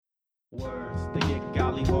Words, they get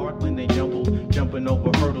golly hard when they jumble, jumping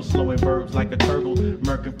over hurdles, slowing verbs like a turtle,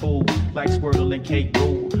 murking fool like Squirtle and Kate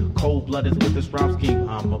Rule, cold-blooded with this rhyme scheme,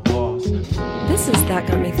 I'm a boss. This is That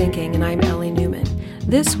Got Me Thinking, and I'm Ellie Newman.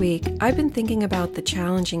 This week, I've been thinking about the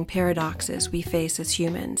challenging paradoxes we face as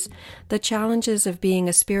humans, the challenges of being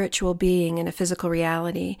a spiritual being in a physical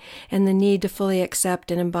reality, and the need to fully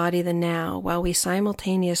accept and embody the now while we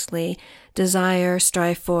simultaneously desire,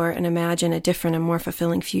 strive for, and imagine a different and more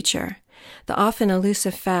fulfilling future. The often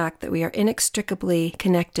elusive fact that we are inextricably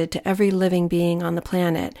connected to every living being on the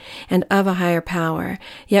planet and of a higher power,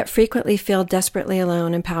 yet frequently feel desperately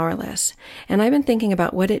alone and powerless. And I've been thinking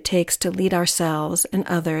about what it takes to lead ourselves and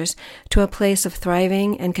others to a place of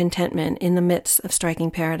thriving and contentment in the midst of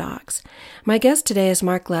striking paradox. My guest today is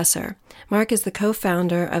Mark Lesser. Mark is the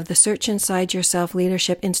co-founder of the Search Inside Yourself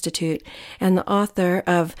Leadership Institute and the author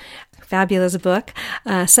of fabulous book,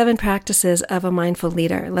 7 Practices of a Mindful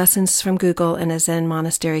Leader, Lessons from Google in a Zen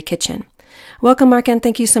Monastery Kitchen. Welcome, Mark, and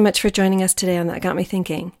thank you so much for joining us today on That Got Me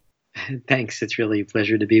Thinking. Thanks. It's really a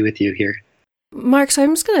pleasure to be with you here. Mark, so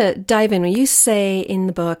I'm just going to dive in. When you say in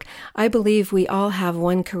the book, I believe we all have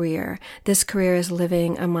one career. This career is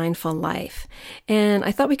living a mindful life. And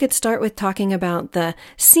I thought we could start with talking about the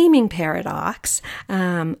seeming paradox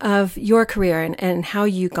of your career and how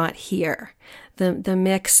you got here. The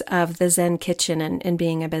mix of the Zen kitchen and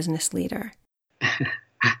being a business leader.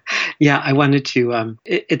 Yeah, I wanted to,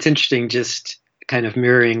 it's interesting just kind of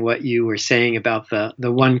mirroring what you were saying about the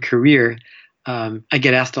one career. I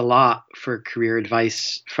get asked a lot for career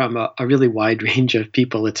advice from a really wide range of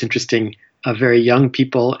people. It's interesting, very young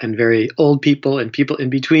people and very old people and people in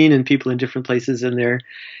between and people in different places in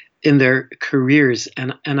their careers.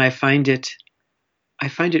 And I find it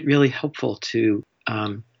really helpful to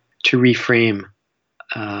reframe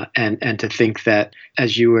and to think that,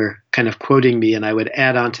 as you were kind of quoting me, and I would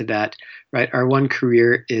add on to that, right? Our one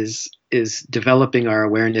career is developing our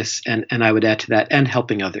awareness, and I would add to that, and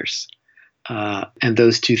helping others. And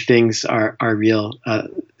those two things are real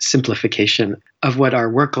simplification of what our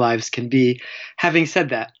work lives can be. Having said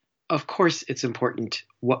that, of course, it's important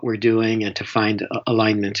what we're doing and to find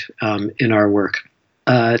alignment in our work.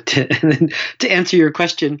 To answer your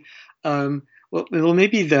question, well,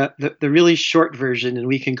 maybe the really short version, and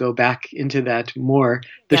we can go back into that more.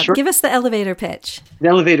 Give us the elevator pitch. The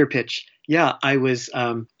elevator pitch. Yeah, I was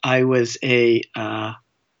a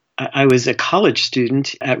college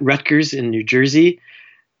student at Rutgers in New Jersey,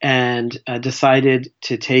 and decided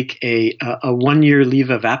to take a 1-year leave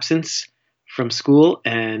of absence from school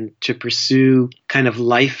and to pursue kind of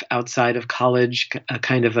life outside of college, a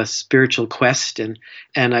kind of a spiritual quest. And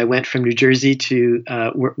I went from New Jersey to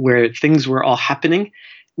where things were all happening,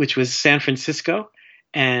 which was San Francisco,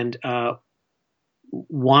 and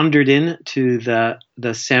wandered into the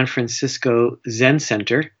San Francisco Zen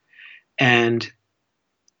Center. And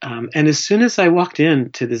as soon as I walked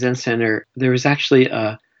into the Zen Center, there was actually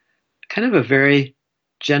a kind of a very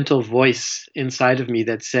gentle voice inside of me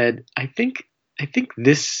that said, I think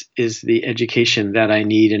this is the education that I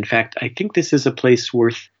need. In fact, I think this is a place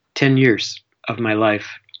worth 10 years of my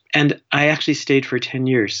life. And I actually stayed for 10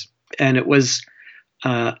 years. And it was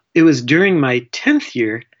during my 10th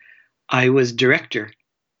year, I was director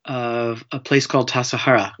of a place called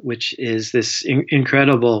Tassajara, which is this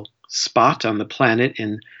incredible spot on the planet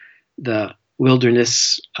in the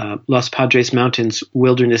wilderness, Los Padres Mountains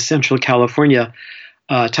wilderness, Central California.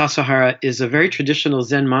 Tassajara is a very traditional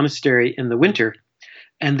Zen monastery in the winter,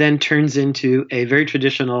 and then turns into a very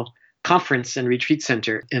traditional conference and retreat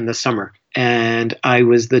center in the summer. And I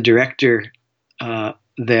was the director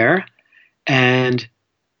there, and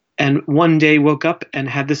one day woke up and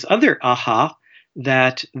had this other aha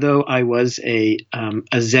that though I was a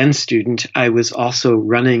Zen student, I was also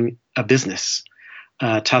running a business.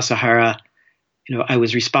 Tassajara, I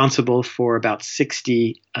was responsible for about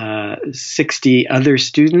 60 other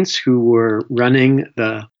students who were running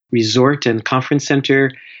the resort and conference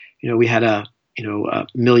center. We had a $1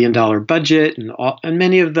 million budget and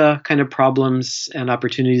many of the kind of problems and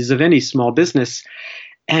opportunities of any small business.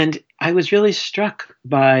 And I was really struck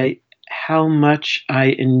by how much I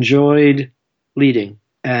enjoyed leading,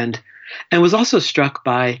 and was also struck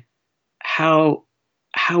by how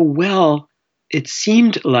well it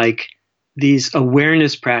seemed like these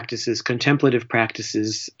awareness practices, contemplative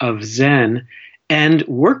practices of Zen, and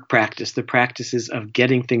work practice, the practices of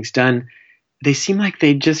getting things done, they seem like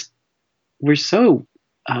they just were so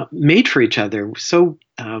made for each other, so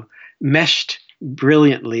meshed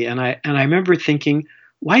brilliantly. And I remember thinking,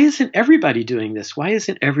 why isn't everybody doing this? Why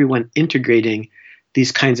isn't everyone integrating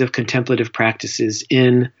these kinds of contemplative practices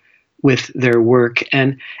in with their work.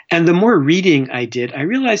 And the more reading I did, I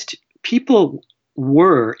realized people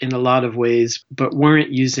were in a lot of ways, but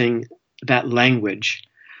weren't using that language.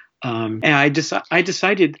 And I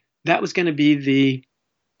decided that was going to be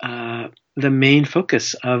the main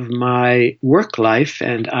focus of my work life.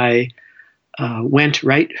 And I went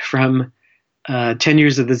right from 10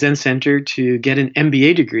 years of the Zen Center to get an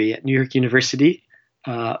MBA degree at New York University,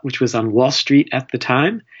 which was on Wall Street at the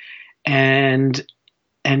time, and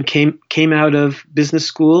came out of business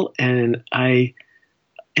school, and I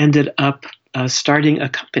ended up starting a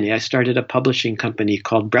company. I started a publishing company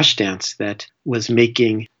called Brushdance that was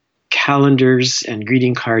making calendars and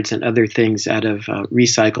greeting cards and other things out of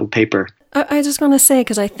recycled paper. I just want to say,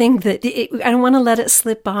 because I think that I don't want to let it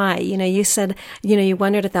slip by. You said, you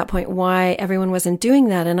wondered at that point why everyone wasn't doing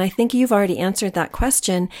that. And I think you've already answered that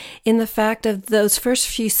question in the fact of those first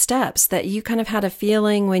few steps that you kind of had a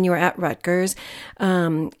feeling when you were at Rutgers.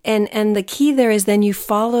 And the key there is then you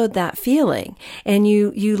followed that feeling and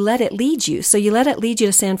you let it lead you. So you let it lead you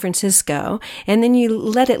to San Francisco, and then you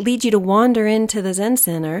let it lead you to wander into the Zen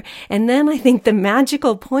Center. And then I think the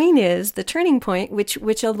magical point is the turning point,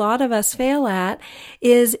 which a lot of us fail at,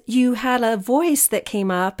 is you had a voice that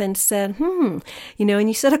came up and said, and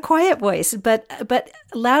you said a quiet voice, but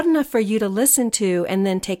loud enough for you to listen to and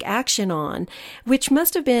then take action on, which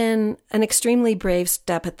must have been an extremely brave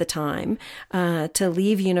step at the time, to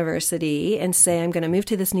leave university and say, I'm going to move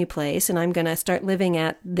to this new place and I'm going to start living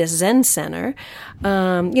at this Zen Center,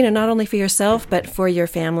 not only for yourself, but for your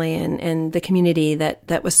family and the community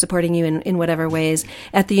that was supporting you in whatever ways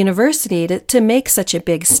at the university to make such a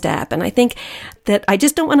big step. And I think that I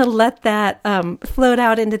just don't want to let that float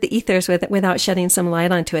out into the ethers without shedding some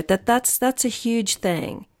light onto it. That's a huge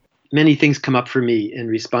thing. Many things come up for me in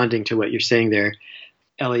responding to what you're saying there,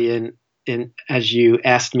 Ellie, and as you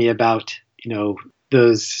asked me about,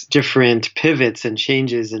 those different pivots and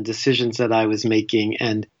changes and decisions that I was making.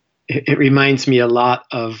 And it reminds me a lot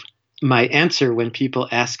of my answer when people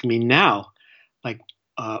ask me now, like,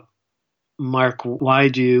 Mark, why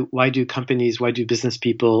do business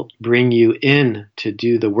people bring you in to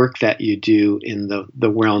do the work that you do in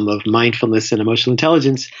the realm of mindfulness and emotional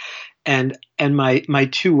intelligence? And my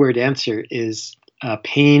 2-word answer is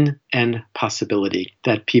pain and possibility,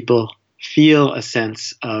 that people feel a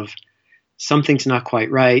sense of something's not quite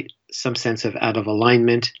right, some sense of out of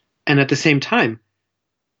alignment, and at the same time,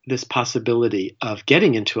 this possibility of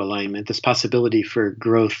getting into alignment, this possibility for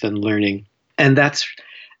growth and learning. And that's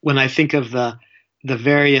when I think of the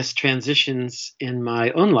various transitions in my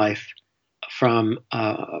own life from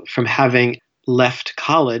having left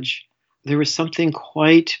college, there was something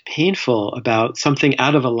quite painful about something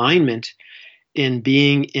out of alignment in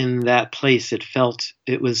being in that place.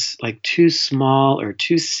 It was like too small or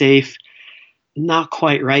too safe, not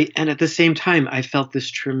quite right. And at the same time, I felt this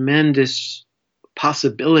tremendous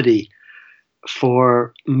possibility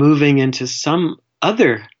for moving into some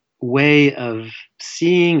other way of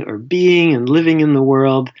seeing or being and living in the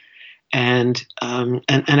world. And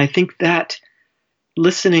I think that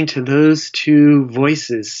listening to those 2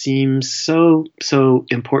 voices seems so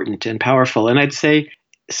important and powerful. And I'd say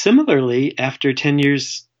similarly, after 10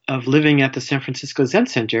 years of living at the San Francisco Zen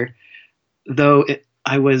Center, though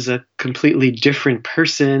I was a completely different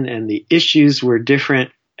person and the issues were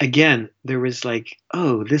different, again, there was like,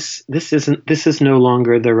 oh, this is no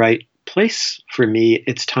longer the right place for me.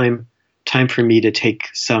 It's time for me to take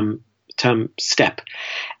some step.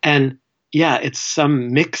 And yeah, it's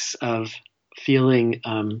some mix of feeling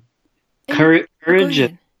courage.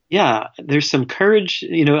 And, yeah, there's some courage.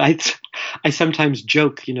 I sometimes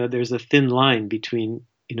joke, there's a thin line between,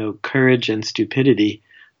 courage and stupidity.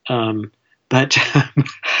 But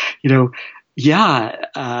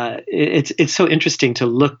it's so interesting to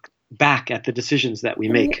look back at the decisions that we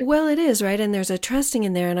make. Well, it is, right? And there's a trusting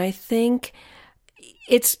in there. And I think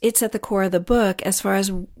it's at the core of the book as far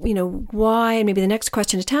as, why, and maybe the next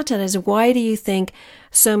question attached to that is, why do you think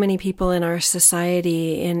so many people in our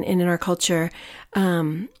society and in our culture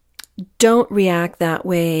don't react that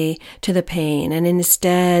way to the pain and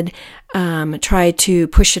instead try to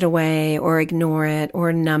push it away or ignore it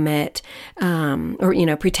or numb it,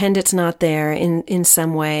 or pretend it's not there in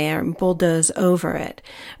some way or bulldoze over it?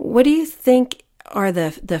 What do you think are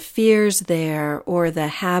the fears there or the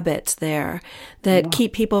habits there that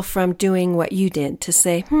keep people from doing what you did, to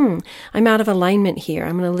say, I'm out of alignment here.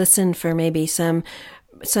 I'm going to listen for maybe some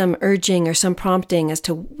urging or some prompting as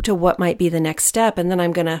to what might be the next step, and then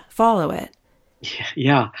I'm going to follow it.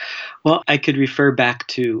 Yeah. Well, I could refer back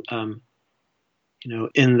to,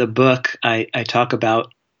 in the book, I talk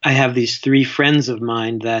about, I have these 3 friends of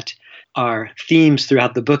mine that are themes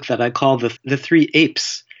throughout the book that I call the three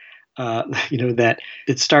apes. That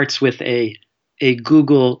it starts with a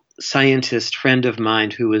Google scientist friend of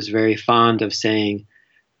mine who was very fond of saying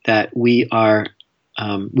that we are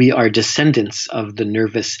descendants of the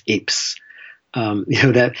nervous apes.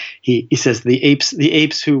 That he says the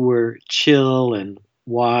apes who were chill and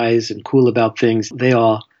wise and cool about things, they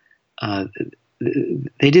all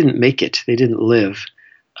they didn't make it. They didn't live.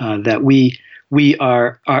 That we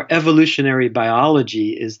are, our evolutionary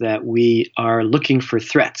biology is that we are looking for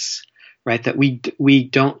threats, right? That we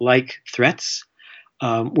don't like threats.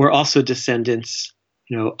 We're also descendants,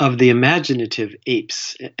 of the imaginative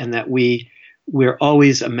apes, and that we're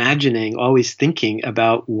always imagining, always thinking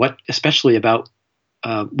about especially about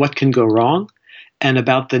what can go wrong, and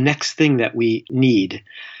about the next thing that we need.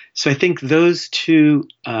 So I think those two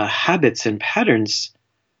habits and patterns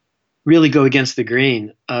really go against the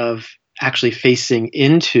grain of actually facing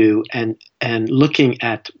into and looking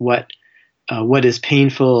at what is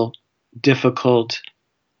painful, difficult,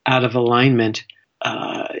 out of alignment.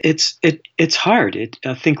 It's hard.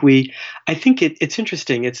 I think it's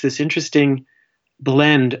interesting. It's this interesting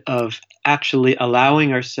blend of actually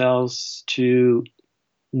allowing ourselves to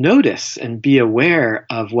notice and be aware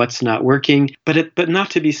of what's not working, but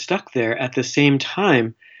not to be stuck there. At the same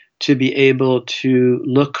time, to be able to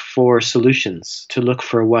look for solutions, to look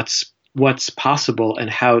for what's possible, and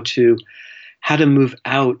how to move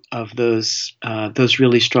out of those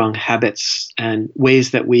really strong habits and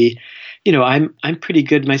ways that I'm pretty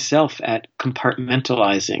good myself at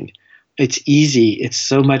compartmentalizing. It's easy. It's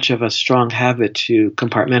so much of a strong habit to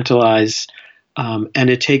compartmentalize, and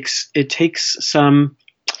it takes some,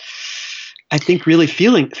 I think, really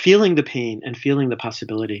feeling the pain and feeling the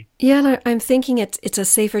possibility. Yeah, and I'm thinking it's a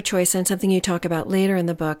safer choice, and something you talk about later in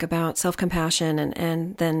the book about self-compassion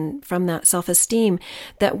and then from that self-esteem,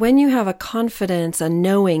 that when you have a confidence, a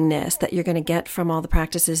knowingness that you're going to get from all the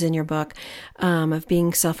practices in your book of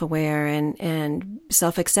being self-aware and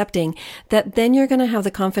self-accepting, that then you're going to have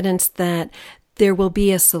the confidence that there will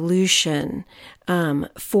be a solution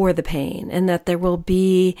for the pain, and that there will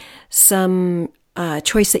be some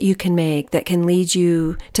choice that you can make that can lead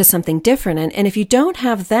you to something different. And if you don't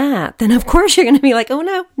have that, then of course you're going to be like, oh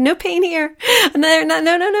no pain here. And they're not,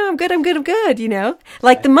 no, I'm good.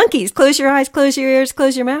 Like the monkeys, close your eyes, close your ears,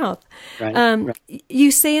 close your mouth. Right.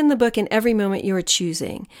 You say in the book, in every moment you are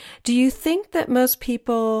choosing. Do you think that most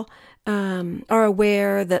people are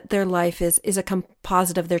aware that their life is a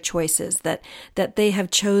composite of their choices, that they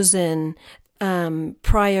have chosen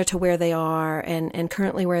prior to where they are and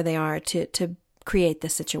currently where they are to create the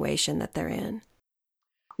situation that they're in?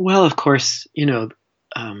 Well, of course,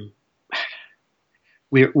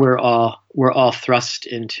 we're all thrust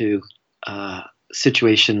into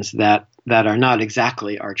situations that are not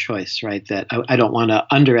exactly our choice, right? That I don't want to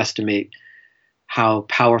underestimate how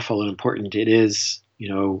powerful and important it is,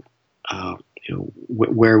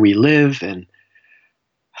 where we live, and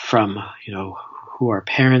from who our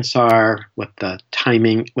parents are, what the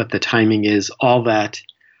timing is, all that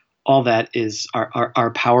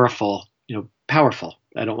are powerful, powerful.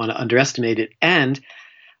 I don't want to underestimate it. And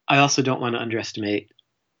I also don't want to underestimate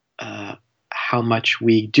how much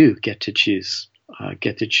we do get to choose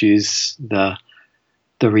the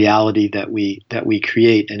reality that we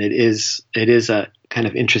create. And it is a kind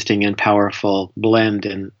of interesting and powerful blend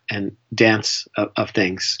and dance of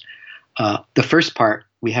things. The first part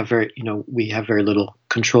we have very little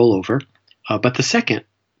control over, but the second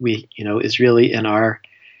is really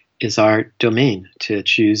is our domain to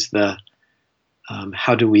choose the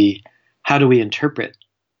how do we interpret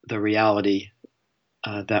the reality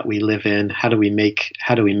that we live in? How do we make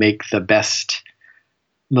the best,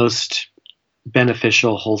 most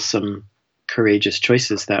beneficial, wholesome, courageous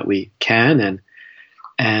choices that we can?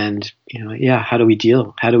 And how do we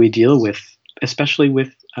deal with, especially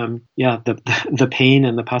with the pain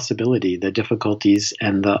and the possibility, the difficulties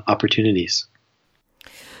and the opportunities.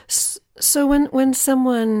 So when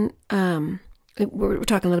someone, we're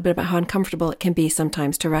talking a little bit about how uncomfortable it can be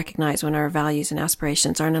sometimes to recognize when our values and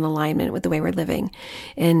aspirations aren't in alignment with the way we're living,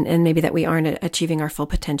 and maybe that we aren't achieving our full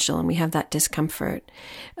potential, and we have that discomfort.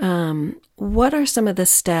 What are some of the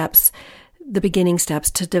steps, the beginning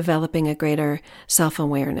steps to developing a greater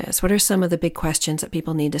self-awareness? What are some of the big questions that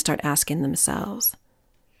people need to start asking themselves?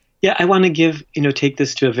 Yeah, I want to take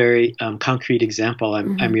this to a very concrete example.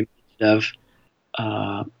 I'm reminded of,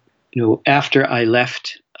 after I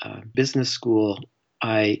left business school,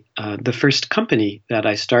 the first company that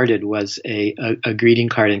I started was a greeting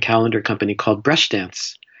card and calendar company called Brush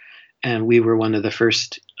Dance. And we were one of the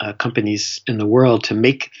first companies in the world to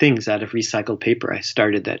make things out of recycled paper. I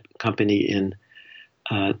started that company in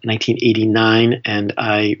 1989, and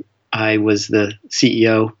I was the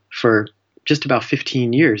CEO for just about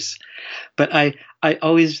 15 years. But I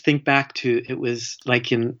always think back to, it was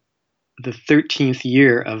like in the 13th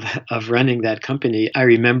year of running that company. I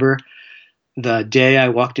remember the day I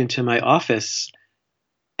walked into my office,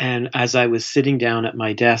 and as I was sitting down at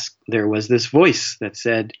my desk, there was this voice that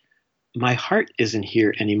said, "My heart isn't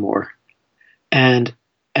here anymore." And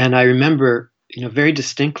I remember, very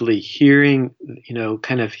distinctly hearing,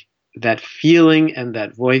 kind of that feeling and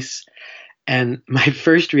that voice. And my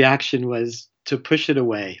first reaction was to push it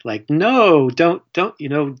away. Like, no, don't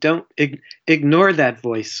ignore that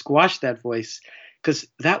voice, squash that voice, because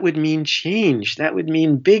that would mean change. That would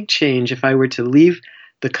mean big change if I were to leave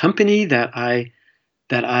the company that I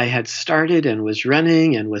had started and was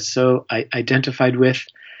running and was so identified with.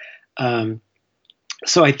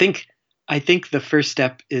 So I think the first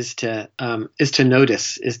step is to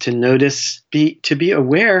notice, to be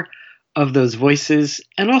aware of those voices,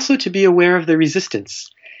 and also to be aware of the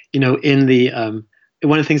resistance. In the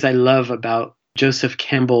one of the things I love about Joseph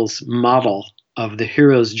Campbell's model of the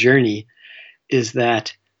hero's journey is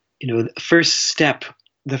that, the first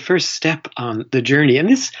step on the journey, and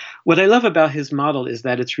what I love about his model is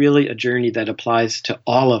that it's really a journey that applies to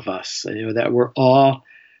all of us. That we're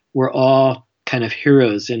all kind of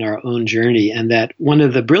heroes in our own journey, and that one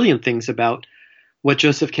of the brilliant things about what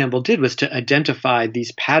Joseph Campbell did was to identify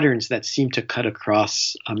these patterns that seem to cut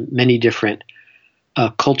across many different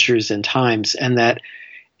cultures and times, and that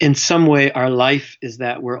in some way our life is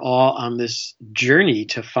that we're all on this journey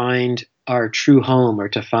to find our true home, or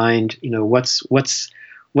to find what's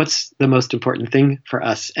the most important thing for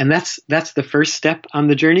us. And that's the first step on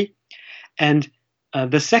the journey. And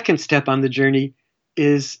the second step on the journey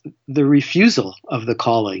is the refusal of the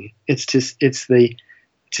calling. It's to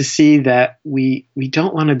see that we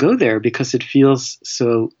don't want to go there because it feels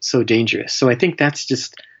so dangerous. So I think that's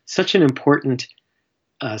just such an important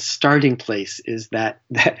starting place, is that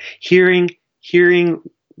hearing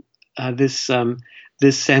this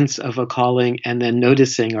sense of a calling, and then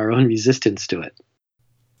noticing our own resistance to it.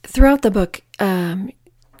 Throughout the book,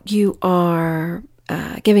 you are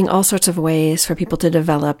giving all sorts of ways for people to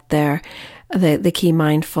develop the key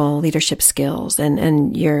mindful leadership skills,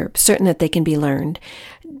 and you're certain that they can be learned.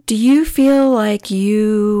 Do you feel like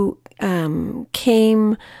you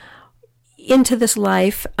came into this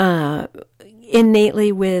life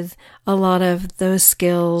innately with a lot of those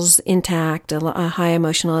skills intact, a high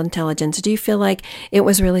emotional intelligence? Do you feel like it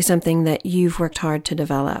was really something that you've worked hard to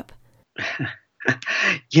develop?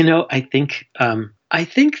 I think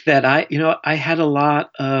that I had a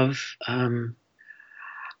lot of,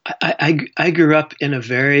 I grew up in a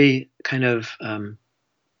very kind of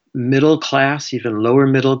middle class, even lower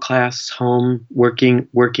middle class home, working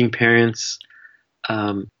parents.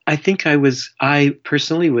 I think I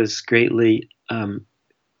personally was greatly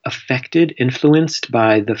affected, influenced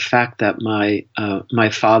by the fact that my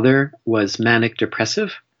father was manic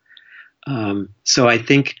depressive. So I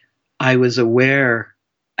think I was aware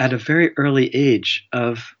at a very early age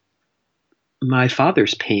of my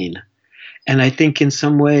father's pain. And I think in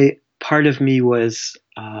some way, part of me was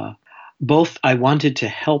both I wanted to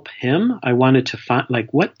help him. I wanted to find,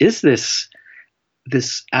 what is this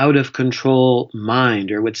out of control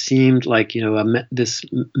mind, or what seemed like, this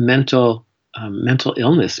mental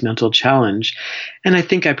illness, mental challenge. And I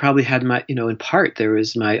think I probably had in part, there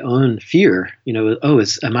was my own fear,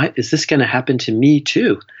 is this going to happen to me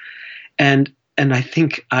too? And I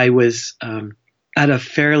think I was, at a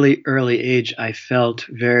fairly early age, I felt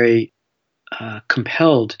very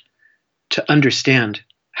compelled to understand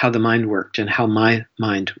how the mind worked and how my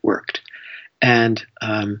mind worked. And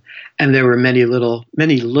there were many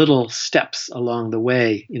little steps along the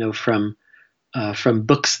way, from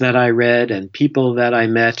books that I read and people that I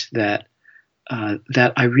met that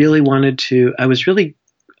I really wanted to. I was really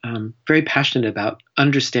very passionate about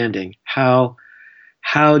understanding how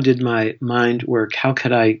did my mind work? How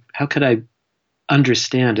could I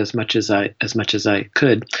understand as much as I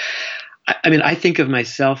could? I think of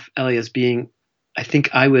myself, Ellie, as being. I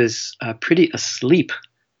think I was pretty asleep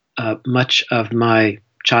much of my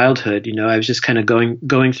childhood. I was just kind of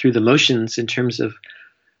going through the motions in terms of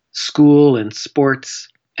school and sports.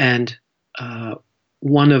 And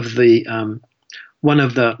one of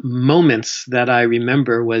the moments that I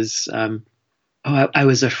remember was I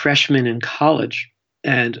was a freshman in college,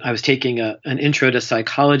 and I was taking an intro to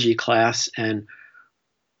psychology class, and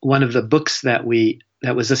one of the books that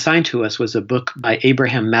was assigned to us was a book by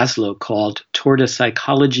Abraham Maslow called Toward a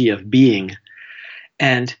Psychology of Being.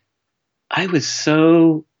 And I was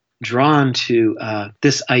so drawn to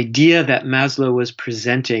this idea that Maslow was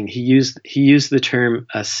presenting. He used the term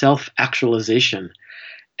self-actualization,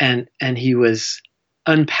 and he was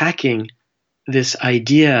unpacking this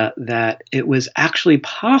idea that it was actually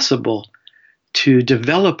possible to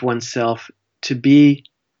develop oneself to be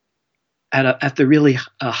at the really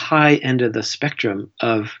high end of the spectrum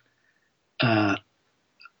of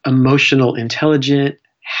emotional, intelligent,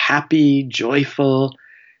 happy, joyful,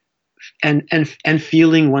 and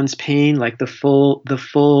feeling one's pain, like the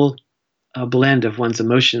full blend of one's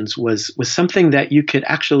emotions was something that you could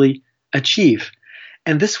actually achieve.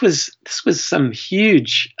 And this was some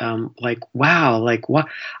huge wow, like what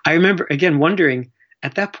I remember again wondering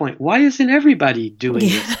at that point, why isn't everybody doing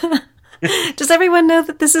this? Does everyone know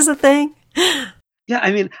that this is a thing? Yeah,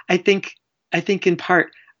 I mean, I think in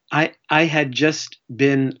part I had just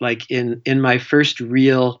been like in my first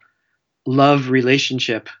real love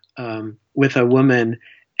relationship with a woman,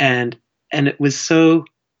 and it was so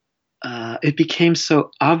it became so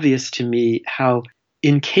obvious to me how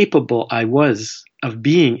incapable I was of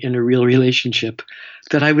being in a real relationship,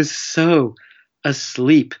 that I was so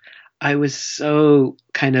asleep. I was so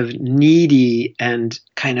kind of needy and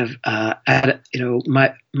kind of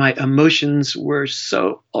my emotions were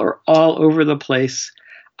all over the place.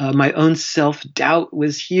 My own self-doubt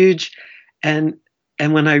was huge, and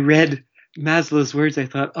when I read Maslow's words, I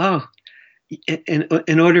thought, oh,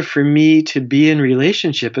 in order for me to be in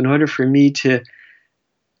relationship, in order for me to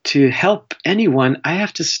help anyone, I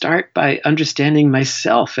have to start by understanding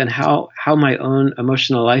myself and how my own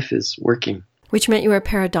emotional life is working. Which meant you were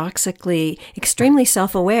paradoxically extremely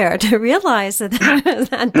self-aware to realize that there was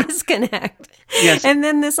that disconnect. Yes. And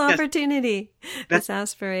then this opportunity, this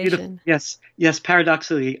aspiration. Beautiful. Yes.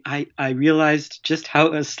 Paradoxically, I realized just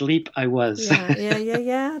how asleep I was.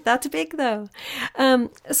 Yeah. That's big, though.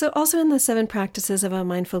 So also in the 7 Practices of a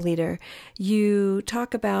Mindful Leader, you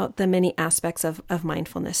talk about the many aspects of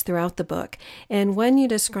mindfulness throughout the book. And one you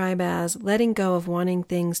describe as letting go of wanting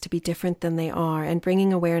things to be different than they are and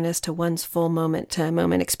bringing awareness to one's full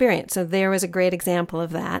moment-to-moment experience. So there was a great example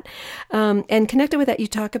of that. And connected with that, you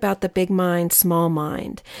talk about the big mind, small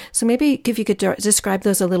mind. So maybe if you could describe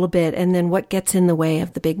those a little bit, and then what gets in the way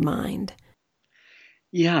of the big mind.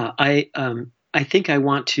 Yeah, I think I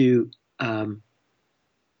want to.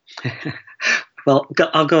 Well,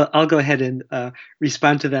 I'll go ahead and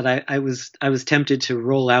respond to that. I was tempted to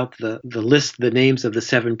roll out the list, the names of the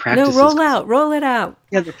 7 practices. No, roll it out.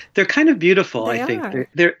 Yeah, they're kind of beautiful. They I think are.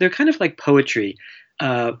 they're kind of like poetry,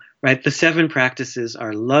 right? The 7 practices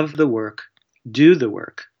are: love the work, do the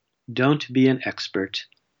work, don't be an expert,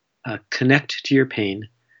 connect to your pain,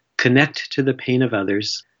 connect to the pain of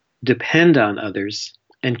others, depend on others,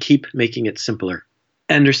 and keep making it simpler.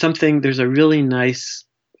 And there's a really nice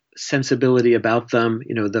sensibility about them.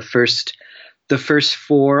 You know, the first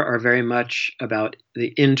 4 are very much about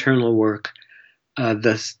the internal work.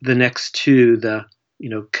 The next 2,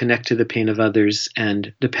 connect to the pain of others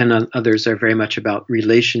and depend on others, are very much about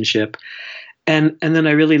relationship. And then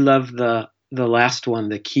I really love the last one,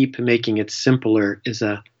 the keep making it simpler, is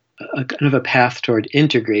a kind of a path toward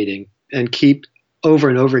integrating and keep over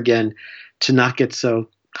and over again to not get so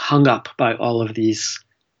hung up by all of these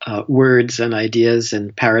words and ideas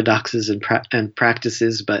and paradoxes and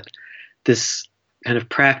practices, but this kind of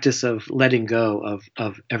practice of letting go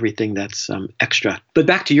of everything that's extra. But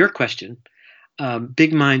back to your question,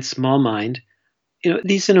 big mind, small mind,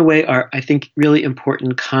 these in a way are, I think, really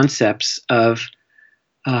important concepts of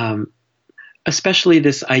especially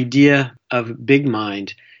this idea of big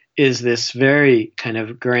mind is this very kind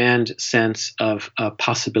of grand sense of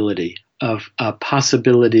possibility,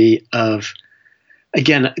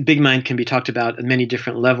 again, big mind can be talked about at many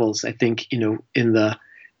different levels. I think, in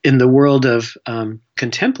the world of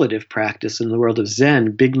contemplative practice, in the world of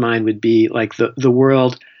Zen, big mind would be like the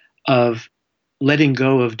world of letting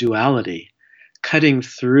go of duality, cutting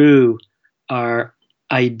through our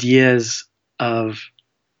ideas of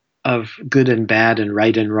good and bad and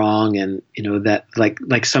right and wrong, and that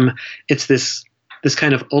it's this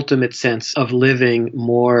kind of ultimate sense of living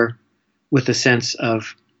more with a sense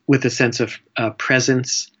of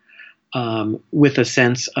presence, with a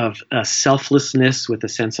sense of selflessness, with a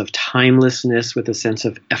sense of timelessness, with a sense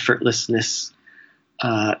of effortlessness,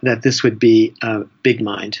 that this would be big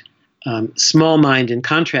mind. Small mind, in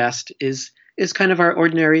contrast, is kind of our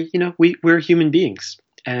ordinary, we're human beings,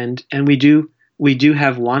 and we do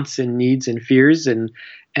have wants and needs and fears, and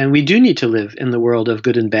we do need to live in the world of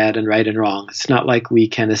good and bad and right and wrong. It's not like we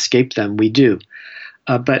can escape them. We do.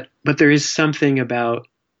 But there is something about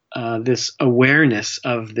this awareness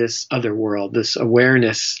of this other world, this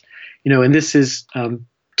awareness, and this is,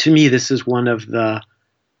 to me, this is one of the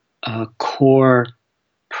core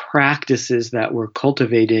practices that we're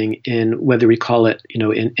cultivating in, whether we call it,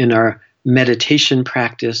 in our meditation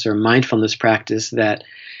practice or mindfulness practice, that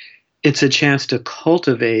it's a chance to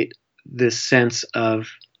cultivate this sense of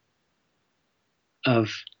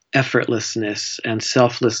effortlessness and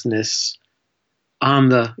selflessness on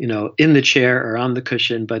the, in the chair or on the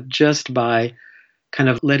cushion, but just by kind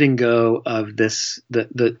of letting go of this,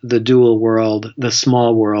 the dual world, the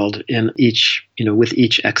small world in each, with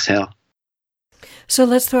each exhale. So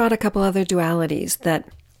let's throw out a couple other dualities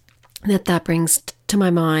that brings to my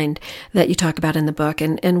mind that you talk about in the book.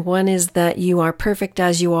 And one is that you are perfect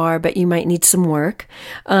as you are, but you might need some work.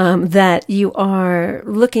 That you are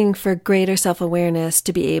looking for greater self-awareness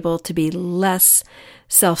to be able to be less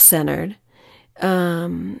self-centered,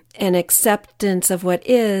 and acceptance of what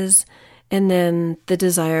is, and then the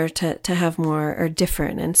desire to have more or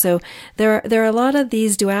different. And so there are a lot of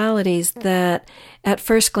these dualities that at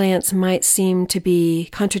first glance might seem to be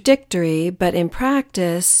contradictory, but in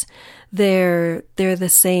practice, they're the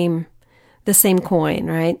same coin,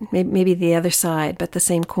 right? Maybe the other side, but the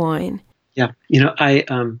same coin. Yeah.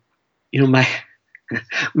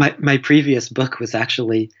 My previous book was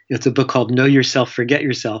actually, it's a book called Know Yourself, Forget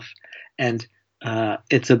Yourself. And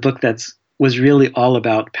it's a book was really all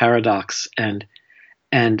about paradox, and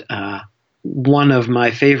one of my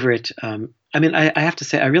favorite. I have to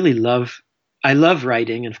say, I love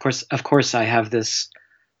writing, and of course, I have this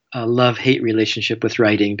love-hate relationship with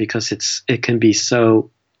writing because it can be so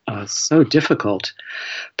difficult.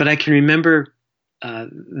 But I can remember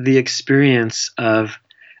the experience of,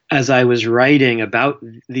 as I was writing about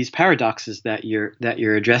these paradoxes that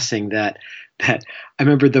you're addressing, that I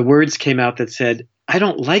remember the words came out that said, I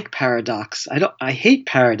don't like paradox. I hate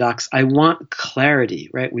paradox. I want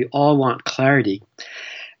clarity, right? We all want clarity.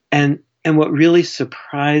 And what really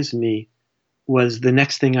surprised me was the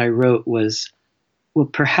next thing I wrote was, well,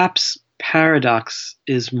 perhaps paradox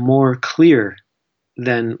is more clear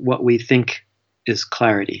than what we think is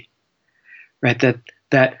clarity, right?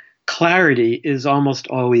 That clarity is almost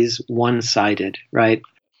always one-sided, right?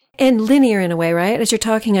 And linear in a way, right? As you're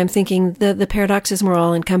talking, I'm thinking the paradox is more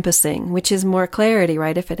all-encompassing, which is more clarity,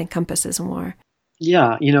 right? If it encompasses more.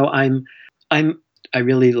 Yeah, I'm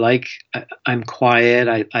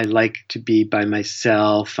quiet. I like to be by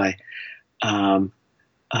myself. And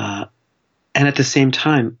at the same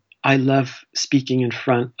time, I love speaking in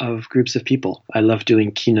front of groups of people. I love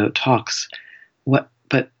doing keynote talks.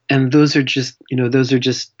 And those are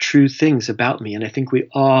just true things about me. And I think we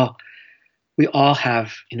all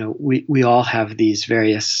have, we all have these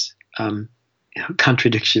various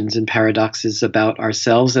contradictions and paradoxes about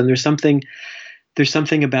ourselves. And there's something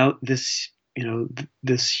about this,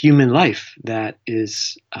 this human life that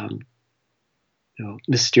is,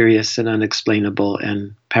 mysterious and unexplainable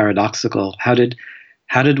and paradoxical. How did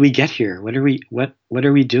we get here? What are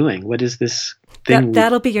we doing? What is this thing?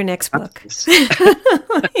 That'll be your next book.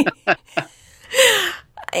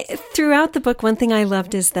 Throughout the book, one thing I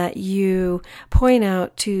loved is that you point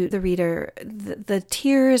out to the reader the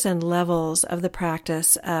tiers and levels of the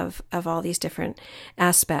practice of all these different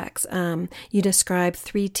aspects. You describe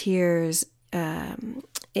 3 tiers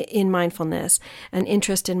in mindfulness: an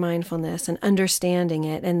interest in mindfulness, an understanding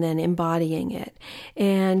it, and then embodying it.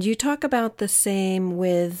 And you talk about the same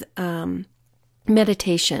with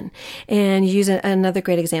meditation, and use another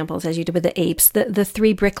great example, as you did with the apes, the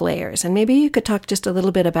 3 bricklayers. And maybe you could talk just a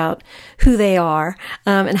little bit about who they are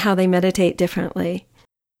and how they meditate differently.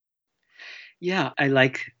 Yeah,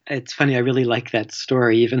 it's funny, I really like that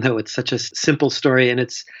story, even though it's such a simple story. And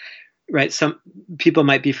it's right, some people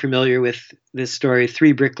might be familiar with this story,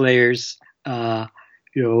 3 bricklayers. A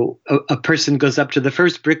person goes up to the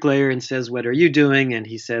first bricklayer and says, "What are you doing?" And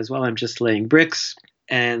he says, "Well, I'm just laying bricks."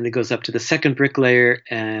 And he goes up to the second bricklayer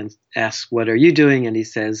and asks, "What are you doing?" And he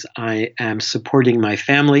says, "I am supporting my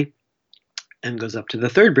family." And goes up to the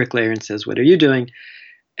third bricklayer and says, "What are you doing?"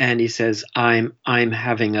 And he says, I'm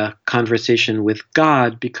having a conversation with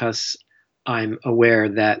God because I'm aware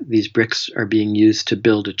that these bricks are being used to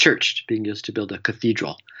build a church, being used to build a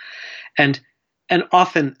cathedral." And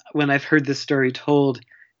often when I've heard this story told,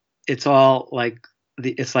 it's all like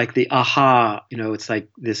it's like the aha, it's like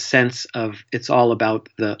this sense of it's all about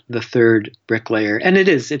the third bricklayer. And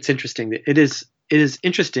it's interesting. It is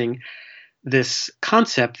interesting, this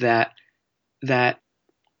concept that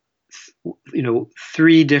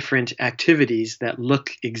 3 different activities that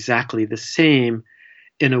look exactly the same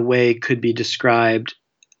in a way could be described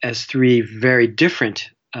as 3 very different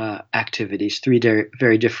activities,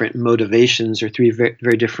 very different motivations, or three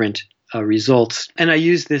very different results. And I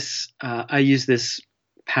use this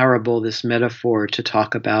parable, this metaphor, to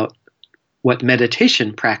talk about what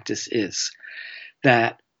meditation practice is.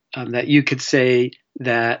 That you could say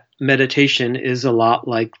that meditation is a lot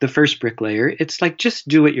like the first bricklayer. It's like, just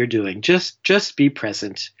do what you're doing. Just be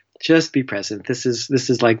present. Just be present. This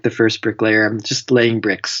is like the first bricklayer. I'm just laying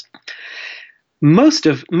bricks. Most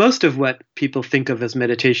of what people think of as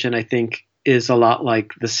meditation, I think, is a lot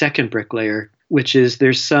like the second bricklayer, which is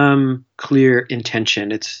there's some clear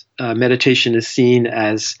intention. It's meditation is seen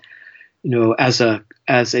as, as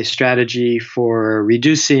a strategy for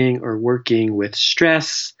reducing or working with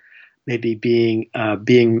stress, maybe being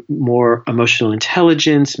more emotional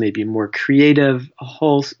intelligence, maybe more creative,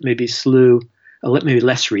 maybe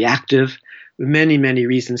less reactive. Many, many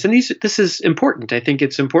reasons. And this is important. I think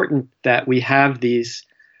it's important that we have these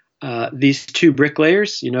two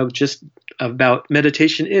bricklayers, just about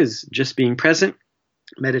meditation is just being present.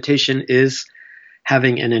 Meditation is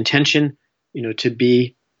having an intention, to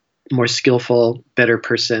be more skillful, better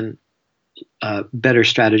person, better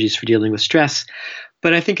strategies for dealing with stress.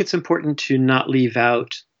 But I think it's important to not leave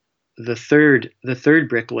out the third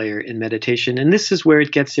bricklayer in meditation. And this is where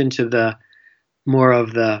it gets into the more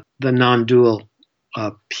of the non-dual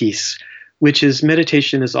piece, which is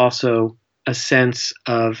meditation is also a sense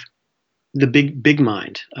of the big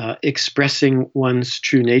mind, expressing one's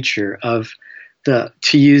true nature, to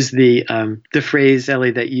use the phrase, Ellie,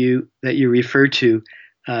 that you referred to.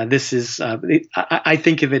 This is I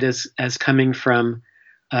think of it as coming from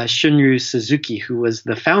Shunryu Suzuki, who was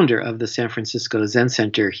the founder of the San Francisco Zen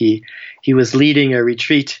Center. He was leading a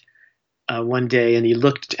retreat one day, and he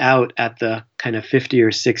looked out at the kind of 50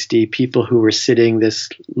 or 60 people who were sitting this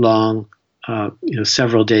long,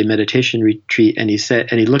 several day meditation retreat. And he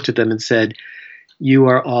looked at them and said, "You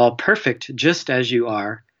are all perfect just as you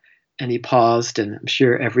are." And he paused, and I'm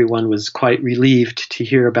sure everyone was quite relieved to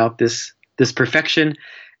hear about this perfection.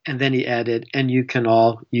 And then he added, "And you can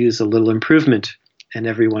all use a little improvement." And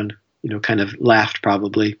everyone, kind of laughed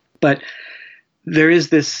probably. But there is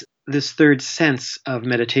this third sense of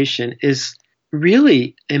meditation is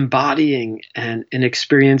really embodying and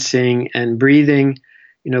experiencing and breathing,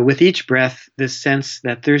 with each breath, this sense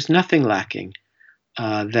that there's nothing lacking,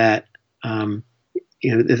 that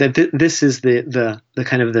this is the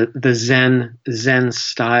kind of the Zen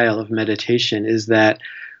style of meditation, is that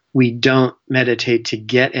we don't meditate to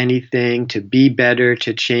get anything, to be better,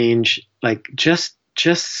 to change, like just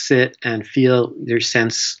sit and feel your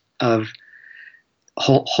sense of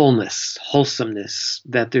wholeness, wholesomeness,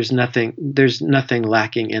 that there's nothing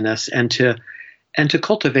lacking in us, and to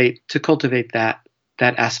cultivate that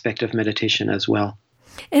aspect of meditation as well.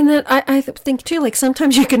 And then I think too, like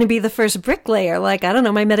sometimes you're going to be the first bricklayer. Like, I don't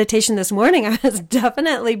know, my meditation this morning, I was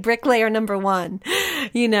definitely bricklayer number one,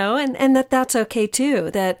 and that's okay too.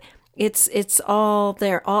 That it's all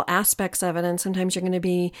there, all aspects of it, and sometimes you're going to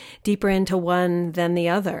be deeper into one than the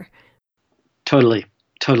other. Totally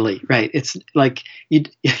right. It's like you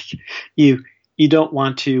don't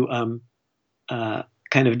want to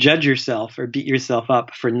kind of judge yourself or beat yourself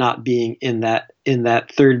up for not being in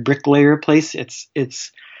that third bricklayer place.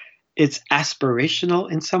 It's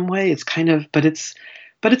aspirational in some way. It's kind of, but it's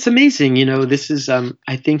amazing. This is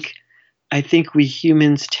I think we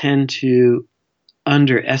humans tend to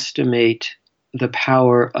underestimate the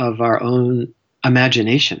power of our own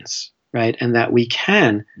imaginations, right? And that we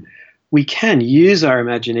can use our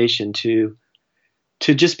imagination to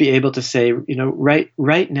just be able to say,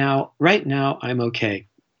 right now I'm okay.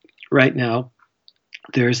 Right now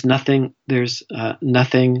there's nothing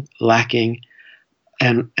lacking.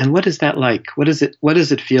 And what is that like? What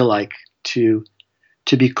does it feel like to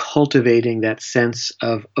be cultivating that sense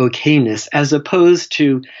of okayness, as opposed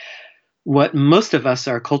to what most of us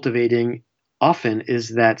are cultivating often is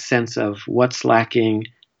that sense of what's lacking,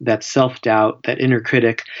 that self-doubt, that inner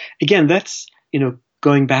critic. Again, that's,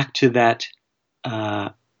 going back to that,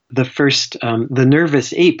 the first, the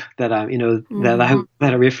nervous ape that I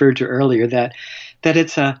referred to earlier, that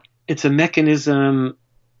it's a mechanism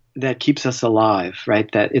that keeps us alive,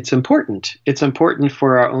 right? That it's important. It's important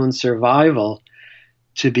for our own survival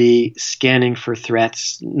to be scanning for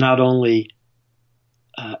threats, not only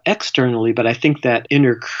externally, but I think that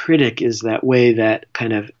inner critic is that way, that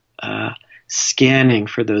kind of scanning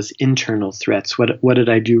for those internal threats. What did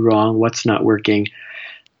I do wrong? What's not working?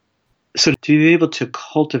 So to be able to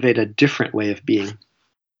cultivate a different way of being.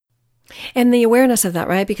 And the awareness of that,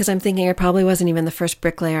 right? Because I'm thinking I probably wasn't even the first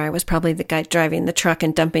bricklayer. I was probably the guy driving the truck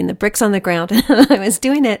and dumping the bricks on the ground. And I was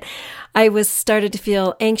doing it. I was started to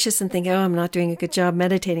feel anxious and think, oh, I'm not doing a good job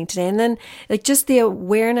meditating today. And then like just the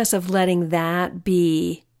awareness of letting that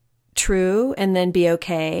be true and then be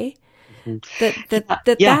okay.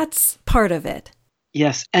 That's part of it.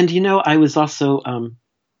 Yes. And, I was also,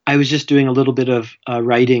 I was just doing a little bit of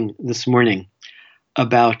writing this morning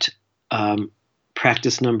about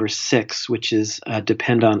practice number 6, which is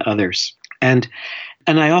depend on others. And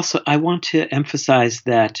I want to emphasize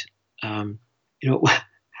that, one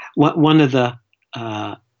of the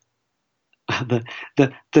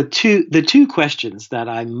two questions that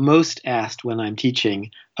I'm most asked when I'm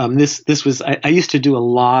teaching, this was, I used to do a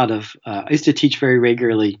lot of, I used to teach very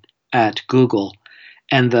regularly at Google.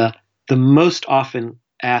 And the most often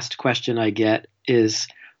asked question I get is,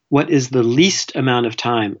 what is the least amount of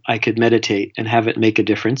time I could meditate and have it make a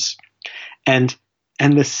difference? And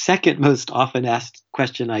the second most often asked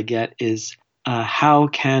question I get is, how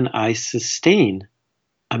can I sustain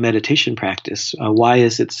a meditation practice? Why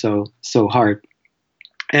is it so hard?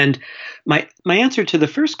 And my answer to the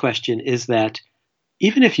first question is that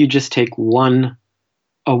even if you just take one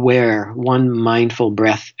mindful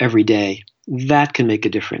breath every day, that can make a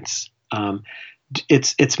difference.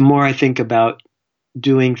 It's more, I think, about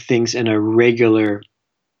doing things in a regular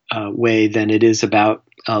way than it is about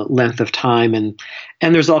length of time. And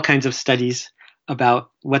there's all kinds of studies about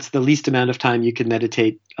what's the least amount of time you can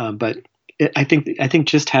meditate. But I think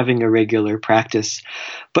just having a regular practice.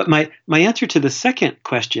 But my answer to the second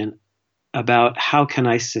question about how can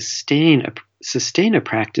I sustain a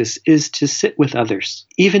practice is to sit with others,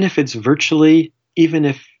 even if it's virtually, even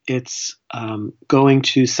if it's going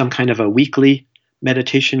to some kind of a weekly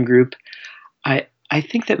meditation group. I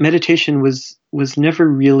think that meditation was never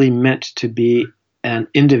really meant to be an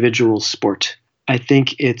individual sport. I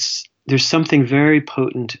think there's something very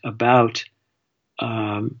potent about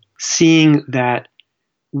seeing that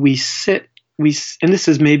we sit, and this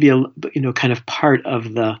is maybe kind of part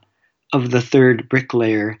of the third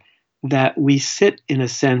bricklayer, that we sit in a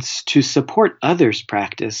sense to support others'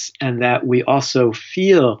 practice, and that we also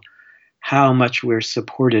feel how much we're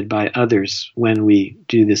supported by others when we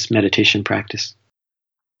do this meditation practice.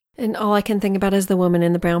 And all I can think about is the woman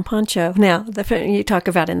in the brown poncho. Now, you talk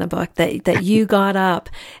about in the book that you got up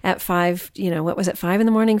at 5, what was it, 5 in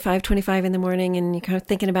the morning, 5:25 in the morning, and you're kind of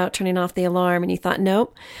thinking about turning off the alarm, and you thought,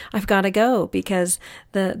 nope, I've got to go because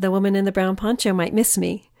the woman in the brown poncho might miss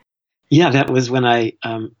me. Yeah, that was when I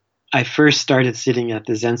first started sitting at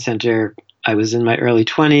the Zen Center. I was in my early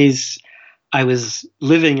 20s. I was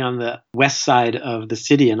living on the west side of the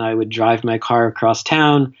city, and I would drive my car across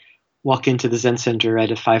town, walk into the Zen Center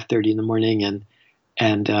right at 5:30 in the morning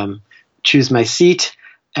and choose my seat.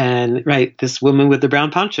 And this woman with the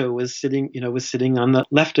brown poncho was sitting on the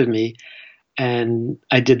left of me. And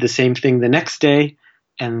I did the same thing the next day.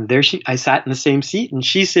 And I sat in the same seat, and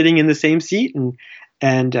she's sitting in the same seat.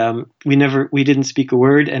 And we didn't speak a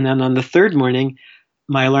word. And then on the third morning,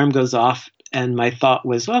 my alarm goes off, and my thought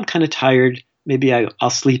was, I'm kind of tired. Maybe I'll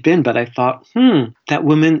sleep in. But I thought, that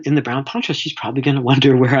woman in the brown poncho, she's probably going to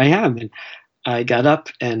wonder where I am. And I got up,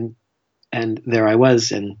 and there I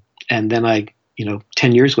was. And then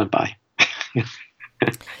 10 years went by.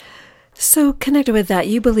 So connected with that,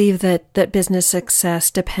 you believe that business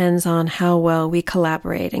success depends on how well we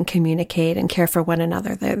collaborate and communicate and care for one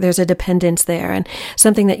another. There's a dependence there, and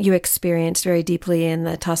something that you experienced very deeply in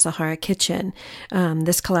the Tassajara kitchen,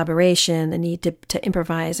 this collaboration, the need to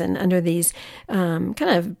improvise, and under these kind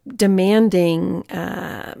of demanding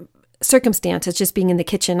circumstances, just being in the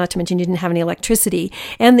kitchen, not to mention you didn't have any electricity,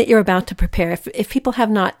 and that you're about to prepare. If people have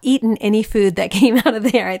not eaten any food that came out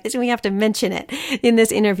of there, we have to mention it in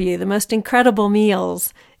this interview, the most incredible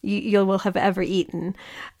meals you will have ever eaten,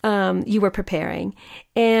 you were preparing.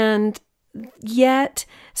 And yet,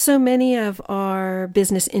 so many of our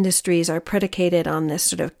business industries are predicated on this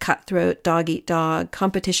sort of cutthroat, dog-eat-dog,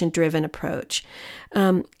 competition-driven approach.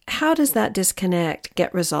 How does that disconnect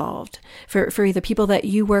get resolved for either people that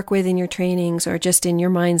you work with in your trainings or just in your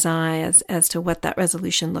mind's eye as to what that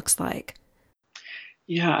resolution looks like?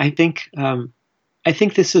 Yeah, I think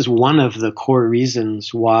this is one of the core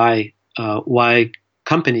reasons why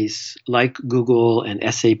companies like Google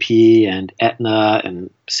and SAP and Aetna and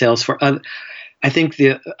Salesforce, I think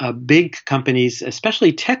the big companies,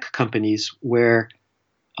 especially tech companies, where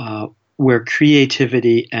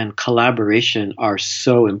creativity and collaboration are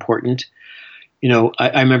so important.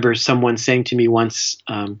 I remember someone saying to me once,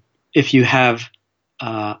 if you have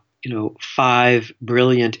 5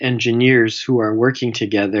 brilliant engineers who are working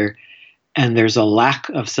together, and there's a lack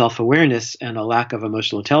of self-awareness and a lack of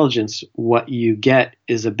emotional intelligence, what you get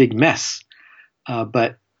is a big mess.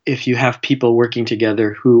 But if you have people working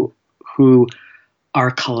together who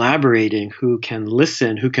are collaborating, who can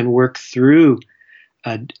listen, who can work through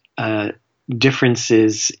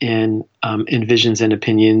differences in visions and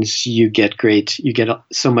opinions, you get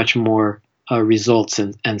so much more results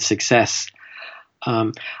and success.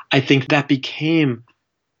 I think that became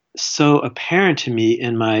so apparent to me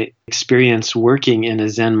in my experience working in a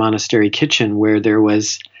Zen monastery kitchen, where there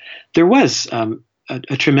was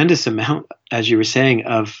a tremendous amount, as you were saying,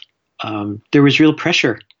 of there was real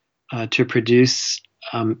pressure to produce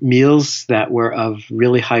meals that were of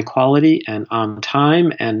really high quality and on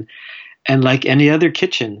time, and like any other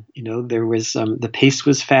kitchen, there was the pace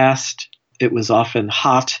was fast. It was often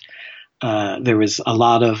hot. There was a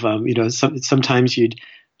lot of sometimes you'd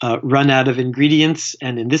run out of ingredients,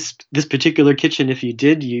 and in this particular kitchen, if you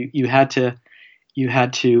did, you had to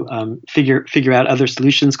figure out other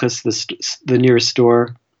solutions, because the nearest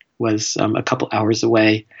store was a couple hours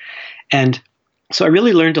away. And so I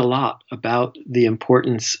really learned a lot about the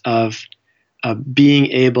importance of being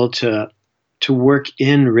able to work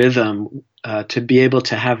in rhythm, to be able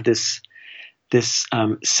to have this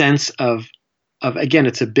sense of again,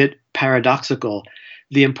 it's a bit paradoxical,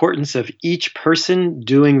 the importance of each person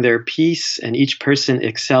doing their piece and each person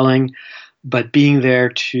excelling, but being there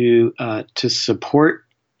to support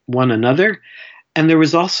one another. And there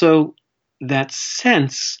was also that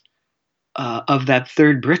sense of that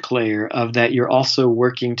third bricklayer, of that you're also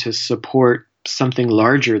working to support something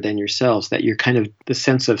larger than yourselves, that you're kind of the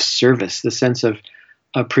sense of service, the sense of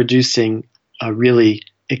producing a really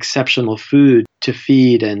exceptional food to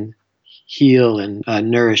feed and heal and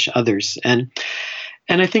nourish others. And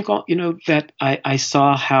I think that I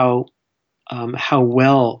saw how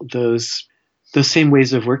well those same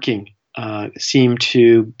ways of working seem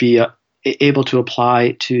to be able to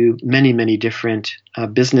apply to many, many different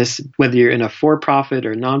business, whether you're in a for-profit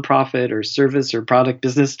or nonprofit or service or product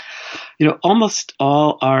business. Almost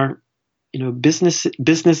all our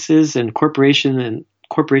businesses and corporations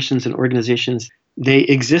and organizations, they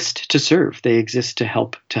exist to serve. They exist to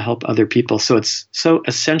help other people. So it's so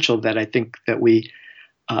essential that I think that we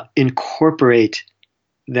incorporate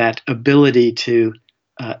that ability to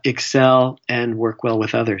excel and work well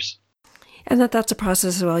with others. And that's a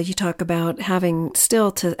process as well. You talk about having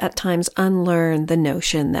still to at times unlearn the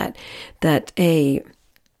notion that a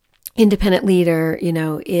independent leader,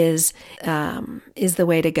 is the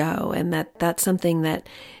way to go, and that's something that,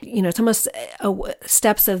 it's almost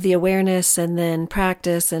steps of the awareness and then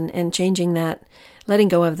practice and changing that, letting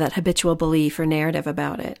go of that habitual belief or narrative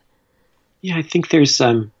about it. Yeah, I think there's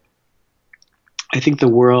I think the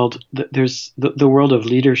world of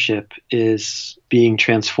leadership is being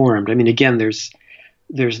transformed. I mean, again, there's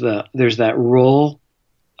that role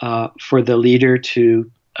for the leader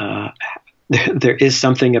to. There is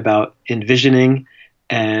something about envisioning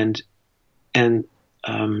and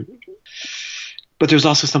but there's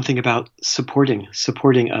also something about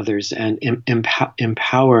supporting others and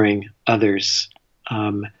empowering others,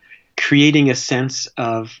 creating a sense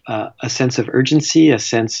of urgency, a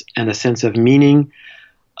sense of meaning,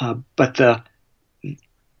 but the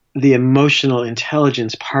emotional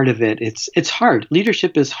intelligence part of it, it's hard.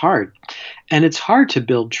 Leadership is hard, and it's hard to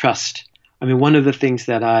build trust. I mean, one of the things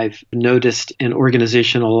that I've noticed in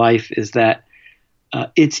organizational life is that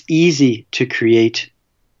it's easy to create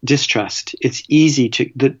distrust. It's easy to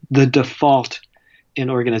the default in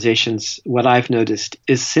organizations. What I've noticed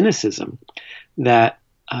is cynicism. That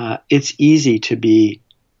it's easy to be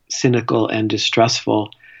cynical and distrustful.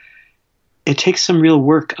 It takes some real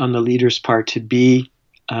work on the leader's part to be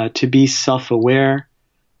self-aware,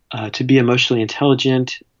 to be emotionally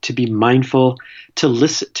intelligent, to be mindful, to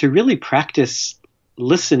listen, to really practice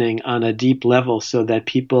listening on a deep level, so that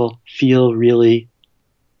people feel really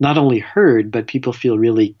not only heard, but people feel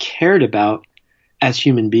really cared about as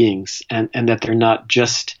human beings, and that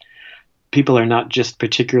people are not just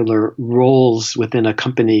particular roles within a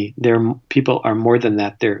company. People are more than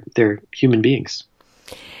that. They're human beings.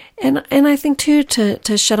 And I think too,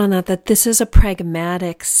 to shed on that this is a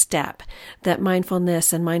pragmatic step, that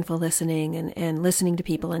mindfulness and mindful listening and listening to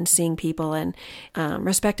people and seeing people and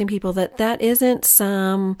respecting people, that isn't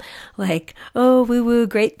some like, oh, woo-woo,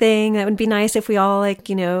 great thing. That would be nice if we all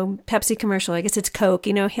Pepsi commercial, I guess it's Coke,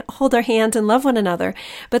 hold our hands and love one another.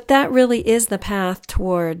 But that really is the path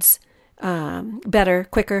towards better,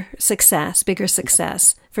 quicker success, bigger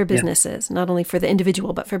success for businesses, not only for the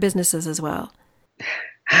individual, but for businesses as well.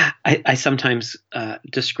 I sometimes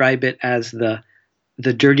describe it as the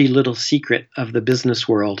dirty little secret of the business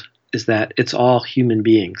world, is that it's all human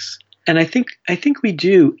beings. And I think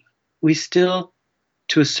we still,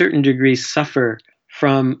 to a certain degree, suffer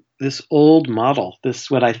from this old model, this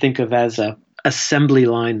what I think of as a assembly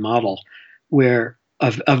line model where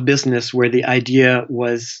of business, where the idea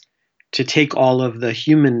was to take all of the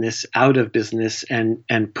humanness out of business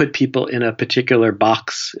and put people in a particular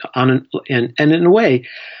box and in a way,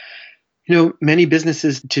 many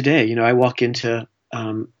businesses today, I walk into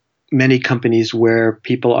many companies where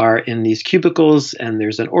people are in these cubicles and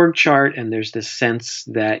there's an org chart and there's this sense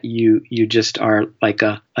that you just are like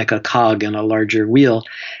a cog in a larger wheel.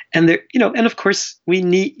 And there, and of course we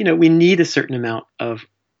need a certain amount of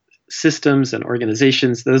systems and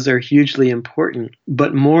organizations. Those are hugely important,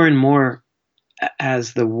 but more and more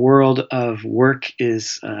as the world of work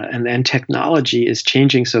is and technology is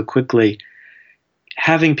changing so quickly,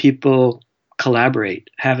 having people collaborate,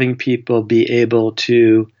 having people be able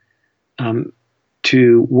to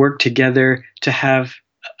work together, to have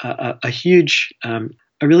a huge, a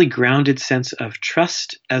really grounded sense of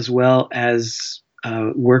trust, as well as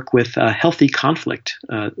work with healthy conflict.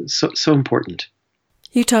 So important.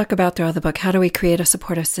 You talk about throughout the book, how do we create a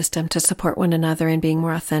supportive system to support one another in being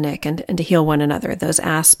more authentic and to heal one another, those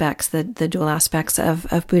aspects, the dual aspects of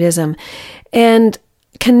Buddhism. And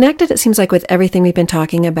connected, it seems like, with everything we've been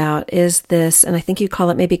talking about is this, and I think you call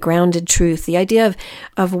it maybe grounded truth, the idea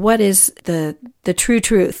of what is the true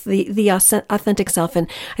truth, the authentic self. And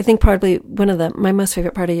I think probably one of my most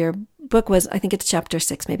favorite part of your book was, I think it's chapter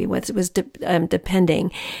 6 maybe, was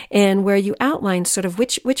depending, and where you outline sort of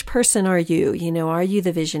which person are you? Are you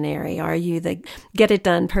the visionary? Are you the get it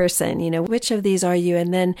done person? Which of these are you?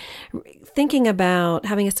 And then thinking about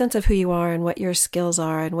having a sense of who you are and what your skills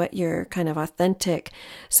are and what your kind of authentic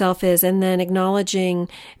self is, and then acknowledging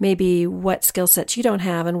maybe what skill sets you don't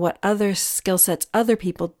have and what other skill sets other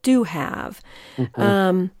people do have.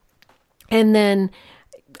 Mm-hmm. And then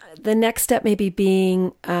the next step maybe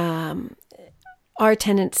being our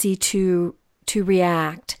tendency to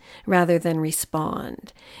react rather than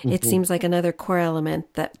respond. Mm-hmm. It seems like another core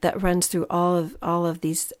element that runs through all of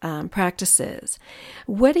these practices.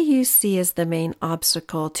 What do you see as the main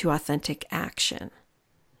obstacle to authentic action?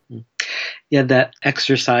 Yeah, that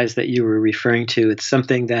exercise that you were referring to, it's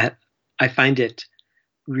something that I find it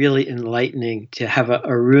really enlightening to have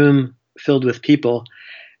a room filled with people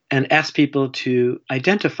and ask people to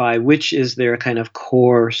identify which is their kind of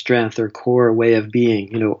core strength or core way of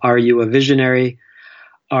being. Are you a visionary?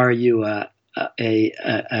 Are you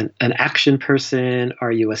an action person?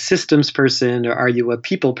 Are you a systems person? Or are you a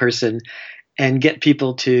people person? And get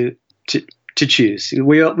people to choose.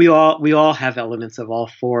 We all have elements of all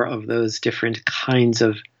four of those different kinds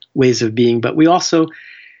of ways of being, but we also,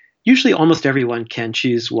 usually almost everyone can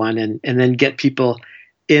choose one and then get people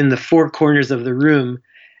in the four corners of the room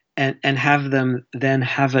and have them then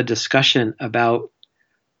have a discussion about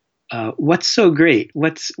what's so great,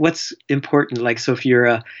 what's important. Like, so if you're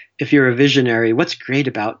a visionary, what's great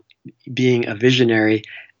about being a visionary,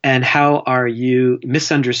 and how are you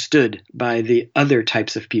misunderstood by the other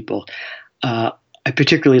types of people? I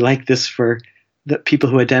particularly like this for the people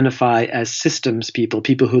who identify as systems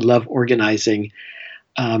people who love organizing.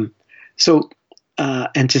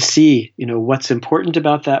 And to see, what's important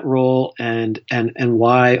about that role and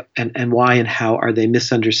why and how are they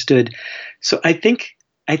misunderstood. So I think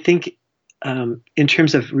in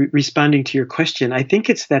terms of responding to your question, I think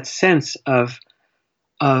it's that sense of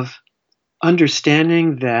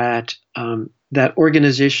understanding that that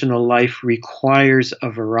organizational life requires a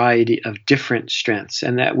variety of different strengths,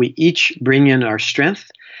 and that we each bring in our strength,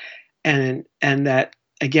 and that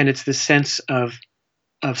again, it's the sense of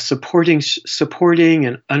supporting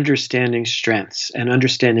and understanding strengths, and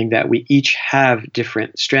understanding that we each have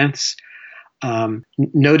different strengths,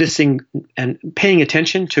 noticing and paying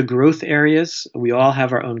attention to growth areas. We all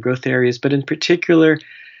have our own growth areas, but in particular,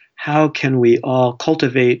 how can we all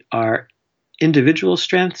cultivate our individual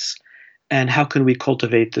strengths, and how can we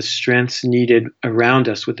cultivate the strengths needed around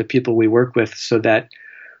us with the people we work with, so that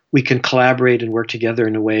we can collaborate and work together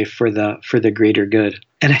in a way for the greater good.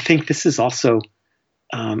 And I think this is also,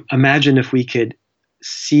 imagine if we could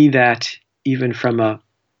see that even from a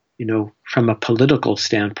political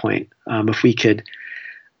standpoint. If we could,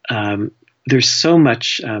 there's so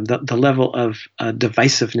much, the level of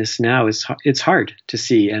divisiveness now it's hard to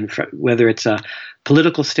see, and whether it's a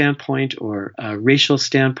political standpoint or a racial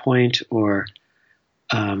standpoint, or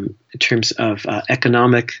in terms of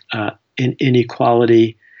economic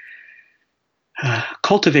inequality,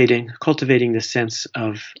 cultivating the sense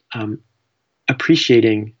of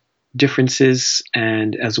appreciating differences,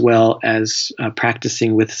 and as well as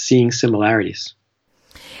practicing with seeing similarities.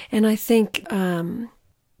 And I think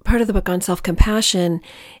part of the book on self-compassion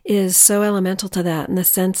is so elemental to that, in the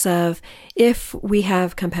sense of, if we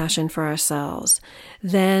have compassion for ourselves,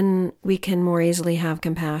 then we can more easily have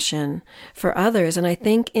compassion for others. And I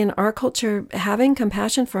think in our culture, having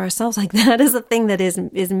compassion for ourselves, like, that is a thing that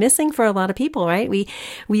is missing for a lot of people, right? We,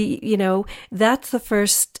 that's the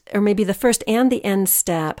first, or maybe the first and the end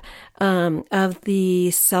step of the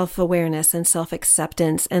self-awareness and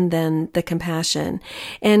self-acceptance, and then the compassion.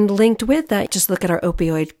 And linked with that, just look at our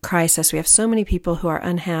opioid crisis. We have so many people who are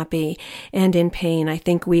unhappy and in pain. I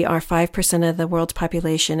think we are 5% of the world's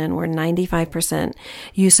population, and we're 95%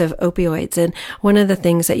 use of opioids. And one of the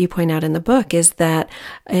things that you point out in the book is that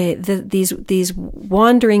these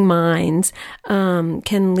wandering minds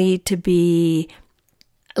can lead to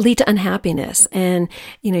unhappiness. And,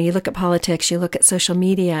 you look at politics, you look at social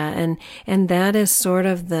media, and that is sort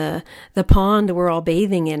of the pond we're all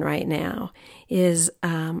bathing in right now, is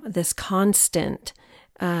this constant.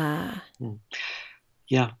 Yeah.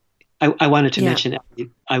 I wanted to mention,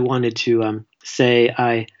 I wanted to say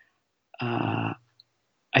I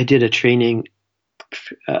did a training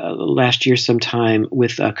last year sometime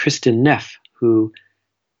with Kristen Neff, who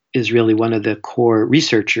is really one of the core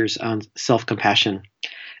researchers on self-compassion.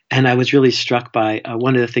 And I was really struck by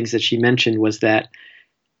one of the things that she mentioned was that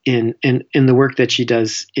in the work that she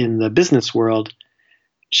does in the business world,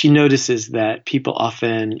 she notices that people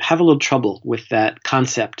often have a little trouble with that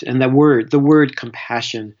concept. And the word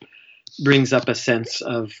compassion brings up a sense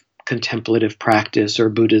of contemplative practice or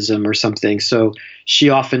Buddhism or something. So she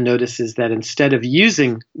often notices that instead of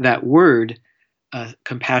using that word,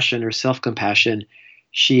 compassion or self-compassion,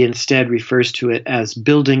 she instead refers to it as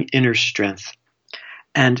building inner strength.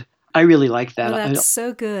 And I really like that. Oh, that's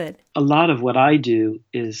so good. A lot of what I do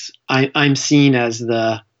is I'm seen as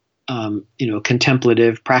the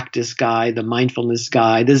contemplative practice guy, the mindfulness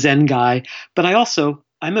guy, the Zen guy, but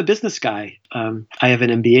I'm a business guy. I have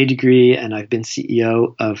an MBA degree, and I've been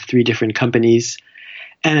CEO of 3 different companies.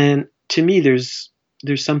 And to me, there's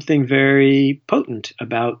something very potent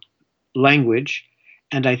about language,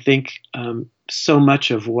 and I think so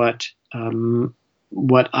much of what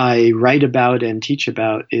I write about and teach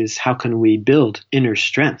about is how can we build inner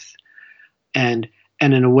strength, and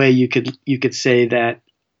in a way you could say that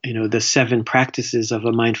the 7 practices of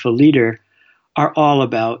a mindful leader are all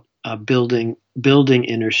about building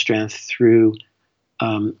inner strength through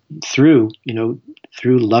loving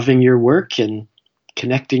your work and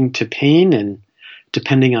connecting to pain and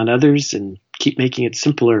depending on others and keep making it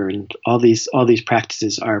simpler, and all these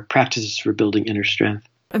practices are practices for building inner strength.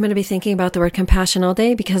 I'm going to be thinking about the word compassion all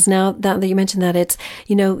day, because now that you mentioned that, it's,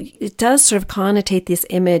 it does sort of connotate this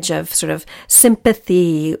image of sort of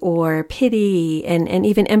sympathy or pity and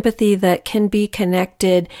even empathy that can be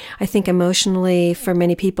connected, I think, emotionally for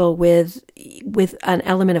many people with an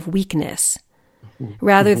element of weakness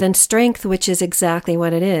rather than strength, which is exactly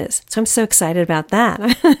what it is. So I'm so excited about that.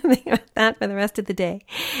 I'm thinking about that for the rest of the day.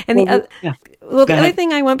 And the other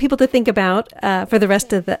thing I want people to think about for the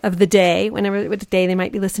rest of the day, whenever day they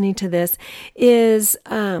might be listening to this, is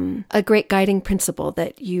a great guiding principle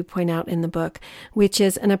that you point out in the book, which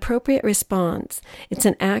is an appropriate response. It's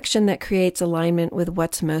an action that creates alignment with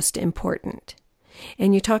what's most important.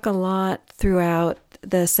 And you talk a lot throughout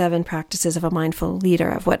the 7 practices of a mindful leader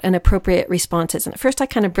of what an appropriate response is. And at first I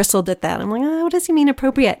kind of bristled at that. I'm like, what does he mean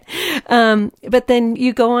appropriate? But then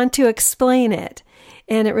you go on to explain it,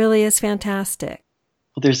 and it really is fantastic.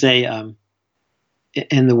 Well, there's in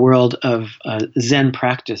the world of Zen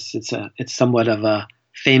practice, it's somewhat of a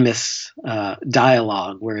famous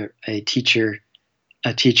dialogue where a teacher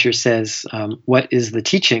says, what is the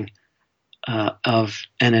teaching of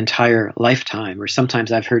an entire lifetime? Or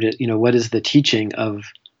sometimes I've heard it, what is the teaching of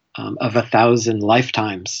 1,000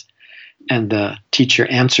 lifetimes? And the teacher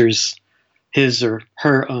answers his or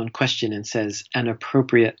her own question and says, an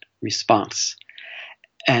appropriate response.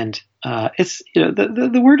 And it's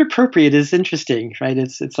the word appropriate is interesting, right?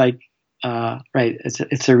 It's like right.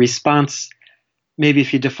 It's a response. Maybe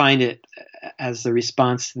if you define it as the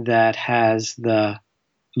response that has the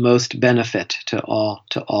most benefit to all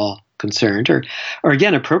concerned, or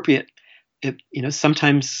again, appropriate.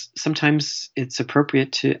 Sometimes it's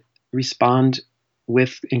appropriate to respond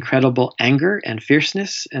with incredible anger and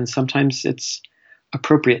fierceness, and sometimes it's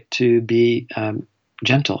appropriate to be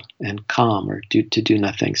gentle and calm, or to do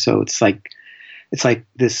nothing. So it's like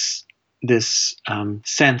this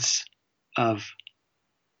sense of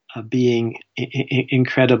being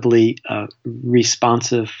incredibly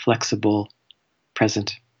responsive, flexible,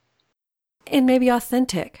 present. And maybe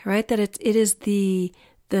authentic, right? That it is the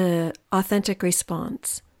authentic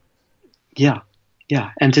response. Yeah.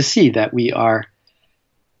 and to see that we are,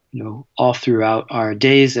 all throughout our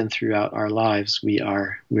days and throughout our lives,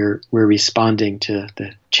 we're responding to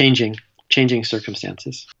the changing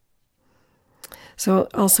circumstances. So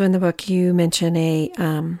also in the book, you mention a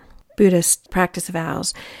Buddhist practice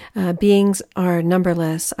vows. Beings are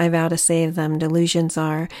numberless. I vow to save them. Delusions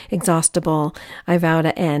are exhaustible. I vow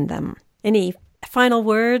to end them. Any final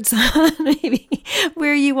words maybe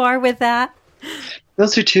where you are with that?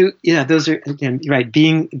 Those are two. Yeah, those are, again, right.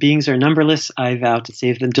 Beings are numberless. I vow to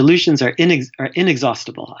save them. Delusions are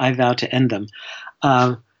inexhaustible. I vow to end them.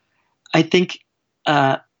 I think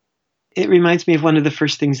it reminds me of one of the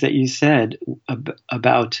first things that you said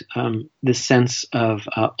about the sense of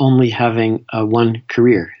only having one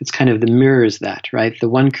career. It's kind of the mirrors that, right? The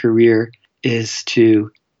one career is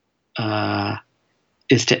to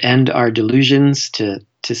end our delusions,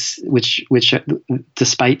 which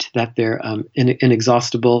despite that they're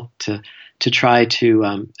inexhaustible, to try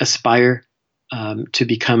to aspire to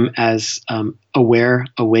become as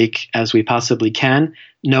awake as we possibly can,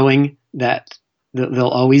 knowing that there'll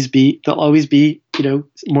always be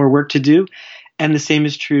more work to do, and the same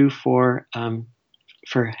is true for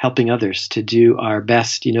helping others to do our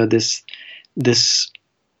best.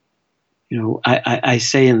 I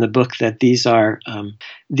say in the book that these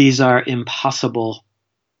are impossible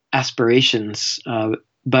aspirations,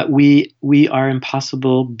 but we are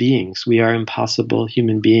impossible beings. We are impossible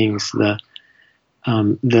human beings.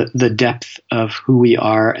 The depth of who we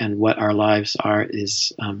are and what our lives are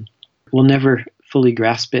is we'll never fully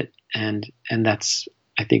grasp it, and that's,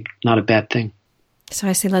 I think, not a bad thing. So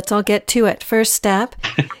I say, let's all get to it. First step,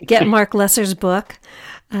 get Mark Lesser's book,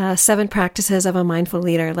 7 Practices of a Mindful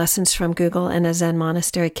Leader, Lessons from Google and a Zen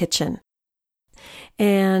Monastery Kitchen.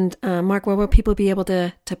 And Mark, where will people be able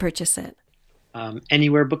to purchase it?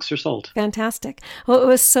 Anywhere books are sold. Fantastic. Well, it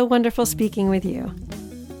was so wonderful speaking with you.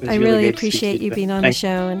 I really appreciate you being on the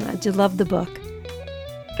show, and I just love the book.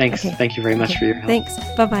 Thanks. Okay. Thank you very much for your help. Thanks.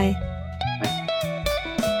 Bye-bye.